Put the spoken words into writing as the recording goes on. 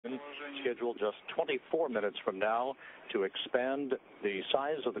scheduled just 24 minutes from now to expand the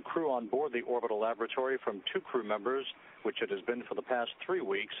size of the crew on board the orbital laboratory from 2 crew members, which it has been for the past 3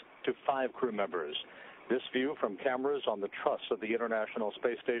 weeks, to 5 crew members. This view from cameras on the truss of the International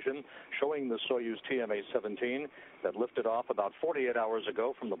Space Station showing the Soyuz TMA-17 that lifted off about 48 hours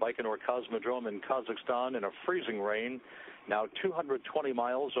ago from the Baikonur Cosmodrome in Kazakhstan in a freezing rain, now 220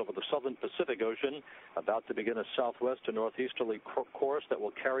 miles over the southern Pacific Ocean, about to begin a southwest to northeasterly course that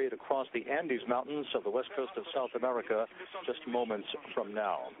will carry it across the Andes Mountains of the west coast of South America just moments from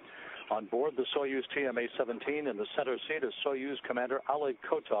now. On board the Soyuz TMA-17 in the center seat is Soyuz Commander Oleg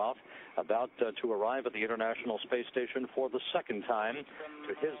Kotov, about to arrive at the International Space Station for the second time.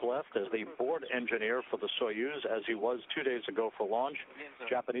 To his left is the board engineer for the Soyuz, as he was 2 days ago for launch,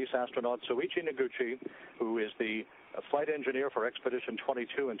 Japanese astronaut Soichi Noguchi, who is the flight engineer for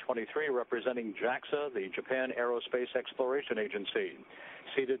Exp.22 and 23, representing JAXA, the Japan Aerospace Exploration Agency.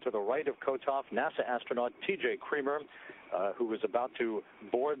 Seated to the right of Kotov, NASA astronaut T.J. Creamer, who is about to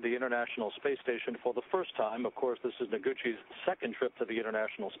board the International Space Station for the first time. Of course, this is Noguchi's second trip to the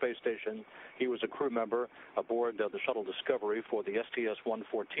International Space Station. He was a crew member aboard the Shuttle Discovery for the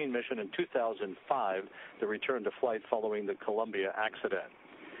STS-114 mission in 2005, the return to flight following the Columbia accident.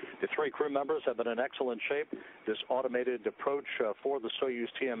 The 3 crew members have been in excellent shape. This automated approach for the Soyuz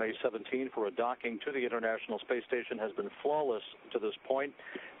TMA-17 for a docking to the International Space Station has been flawless to this point.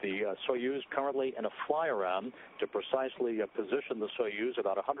 The Soyuz currently in a fly-around to precisely position the Soyuz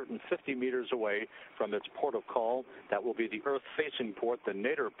about 150 meters away from its port of call. That will be the Earth-facing port, the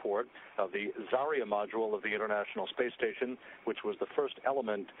nadir port of the Zarya module of the International Space Station, which was the first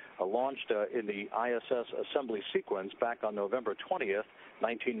element launched in the ISS assembly sequence back on November 20th,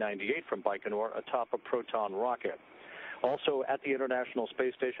 1998 from Baikonur atop a Proton rocket. Also at the International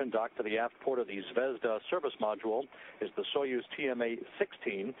Space Station, docked to the aft port of the Zvezda service module, is the Soyuz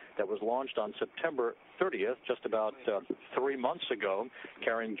TMA-16 that was launched on September 30th, just about 3 months ago,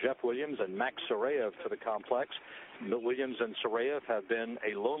 carrying Jeff Williams and Max Sarayev to the complex. Williams and Sarayev have been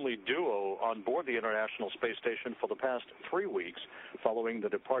a lonely duo on board the International Space Station for the past 3 weeks, following the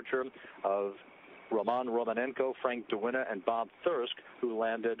departure of Roman Romanenko, Frank DeWinna, and Bob Thirsk, who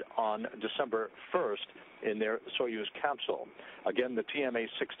landed on December 1st in their Soyuz capsule. Again, the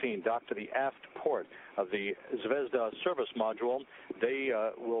TMA-16 docked to the aft port of the Zvezda service module.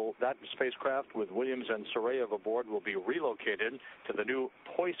 That spacecraft with Williams and Sarayev aboard will be relocated to the new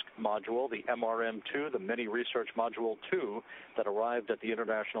Poisk module, the MRM-2, the Mini Research Module 2, that arrived at the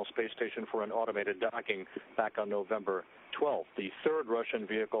International Space Station for an automated docking back on November 12th. The 3rd Russian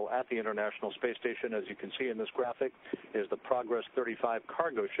vehicle at the International Space Station, as you can see in this graphic, is the Progress 35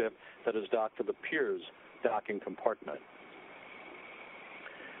 cargo ship that is docked to the Pirs docking compartment.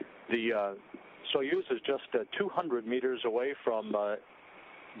 The Soyuz is just 200 meters away from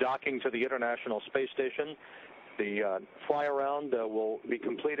docking to the International Space Station. The fly-around will be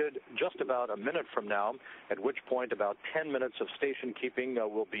completed just about a minute from now, at which point about 10 minutes of station keeping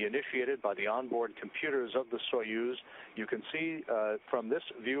will be initiated by the onboard computers of the Soyuz. You can see from this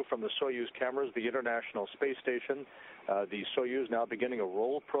view from the Soyuz cameras the International Space Station. The Soyuz now beginning a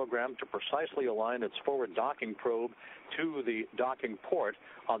roll program to precisely align its forward docking probe to the docking port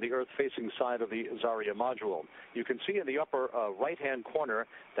on the Earth-facing side of the Zarya module. You can see in the upper right-hand corner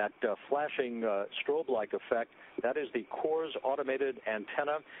that flashing strobe-like effect. That is the Core's automated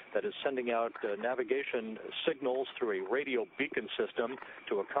antenna that is sending out navigation signals through a radio beacon system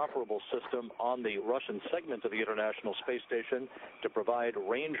to a comparable system on the Russian segment of the International Space Station to provide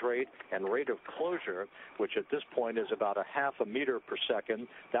range rate and rate of closure, which at this point is about a half a meter per second.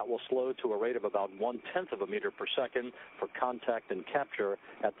 That will slow to a rate of about 1/10 of a meter per second for contact and capture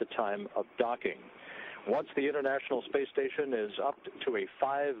at the time of docking. Once the International Space Station is up to a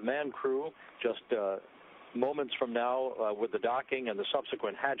 5-man crew, just moments from now with the docking and the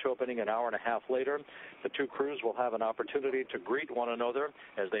subsequent hatch opening an hour and a half later, the 2 crews will have an opportunity to greet one another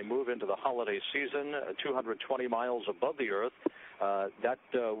as they move into the holiday season 220 miles above the Earth. That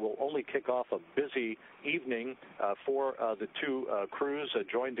will only kick off a busy evening for the 2 crews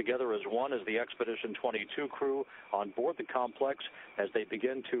joined together as one as the Exp.22 crew on board the complex as they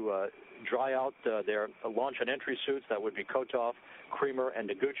begin to dry out their launch and entry suits. That would be Kotov, Creamer, and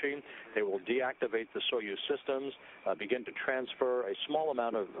Noguchi. They will deactivate the Soyuz systems, begin to transfer a small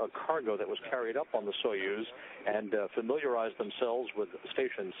amount of cargo that was carried up on the Soyuz, and familiarize themselves with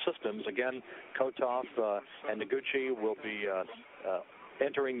station systems. Again, Kotov and Noguchi will be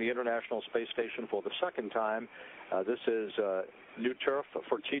entering the International Space Station for the second time. This is new turf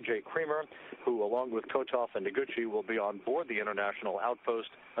for T.J. Creamer, who, along with Kotov and Noguchi, will be on board the International Outpost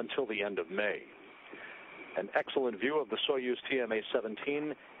until the end of May. An excellent view of the Soyuz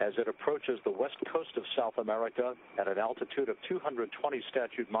TMA-17 as it approaches the west coast of South America at an altitude of 220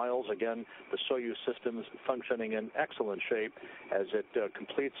 statute miles. Again, the Soyuz system's functioning in excellent shape as it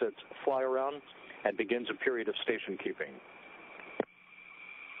completes its fly-around and begins a period of station keeping.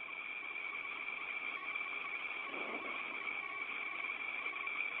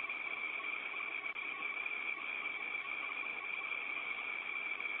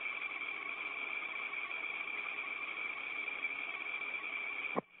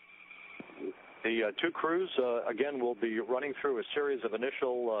 The two crews, again, will be running through a series of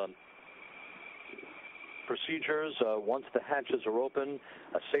initial procedures. Once the hatches are open,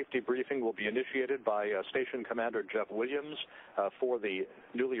 a safety briefing will be initiated by Station Commander Jeff Williams for the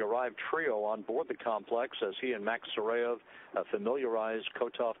newly arrived trio on board the complex as he and Max Sarayev familiarize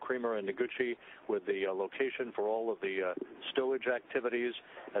Kotov, Creamer, and Noguchi with the location for all of the stowage activities,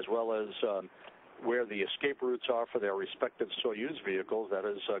 as well as where the escape routes are for their respective Soyuz vehicles. That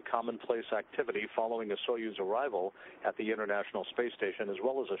is a commonplace activity following a Soyuz arrival at the International Space Station, as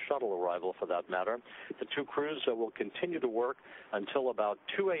well as a shuttle arrival for that matter. The two crews will continue to work until about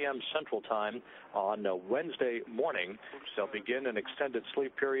 2 a.m. Central Time on Wednesday morning. They'll begin an extended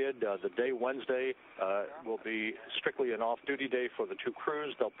sleep period. The day Wednesday will be strictly an off-duty day for the two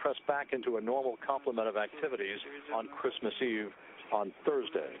crews. They'll press back into a normal complement of activities on Christmas Eve on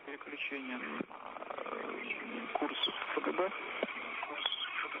Thursday. Курс ФГБ.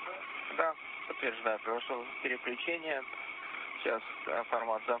 Да, подтверждаю, прошел переключение. Сейчас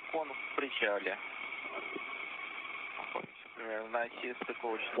формат закон в причале.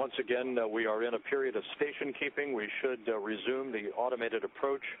 Once again, we are in a period of station keeping. We should resume the automated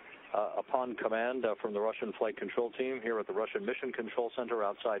approach upon command from the Russian Flight Control Team here at the Russian Mission Control Center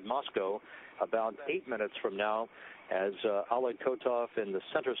outside Moscow about 8 minutes from now, as Oleg Kotov in the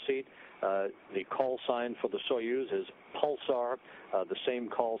center seat. The call sign for the Soyuz is Pulsar, the same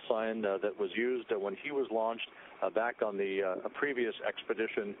call sign that was used when he was launched back on the previous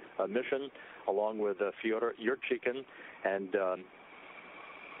expedition mission, along with Fyodor Yurchikhin. And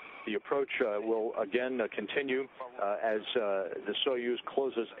the approach will again continue as the Soyuz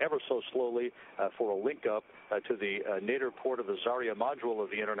closes ever so slowly for a link-up to the nadir port of the Zarya module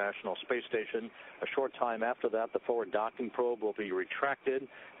of the International Space Station. A short time after that, the forward docking probe will be retracted,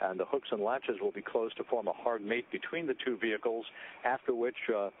 and the hooks and latches will be closed to form a hard mate between the two vehicles, after which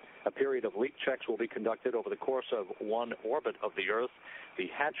a period of leak checks will be conducted over the course of one orbit of the Earth. The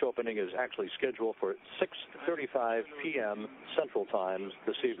hatch opening is actually scheduled for 6:35 p.m. Central Time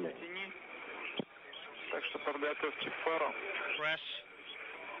this evening. Press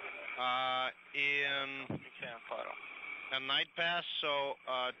in a night pass, so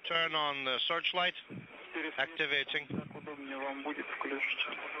turn on the searchlight, activating,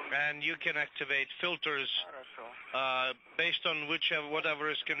 and you can activate filters based on whatever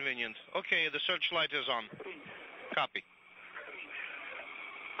is convenient. Okay, the searchlight is on. Copy.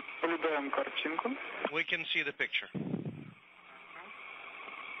 We can see the picture.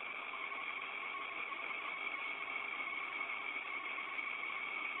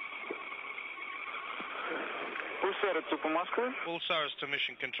 Pulsars to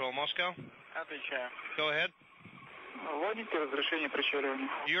Mission Control Moscow. Go ahead.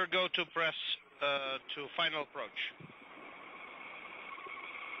 Your go-to press to final approach.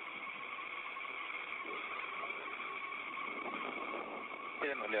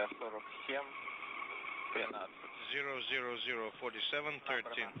 Приняли 47, 00047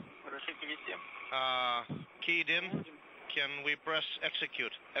 13. Разрешите вести? Keyed in. Can we press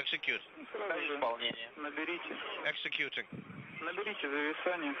execute? Execute. Исполнение. Наберите. Executing. Наберите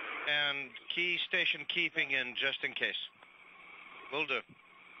зависание. And key station keeping in just in case. Will do.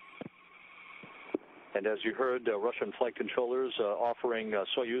 And as you heard, Russian flight controllers offering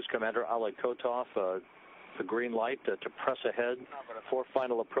Soyuz Commander Oleg Kotov the green light to press ahead for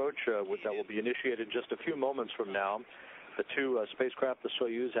final approach that will be initiated just a few moments from now. The two spacecraft, the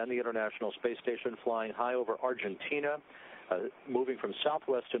Soyuz and the International Space Station, flying high over Argentina, moving from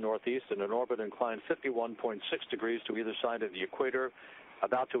southwest to northeast in an orbit inclined 51.6 degrees to either side of the equator,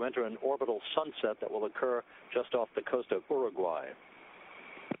 about to enter an orbital sunset that will occur just off the coast of Uruguay.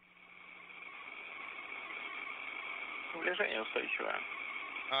 Движение устойчивое.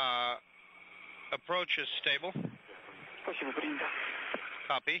 Approach is stable. Спасибо, принято.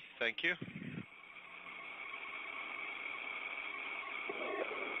 Copy. Thank you.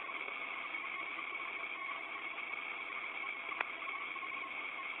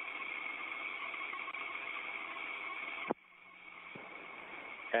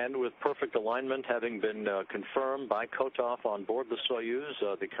 And with perfect alignment having been confirmed by Kotov on board the Soyuz,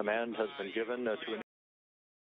 the command has been given to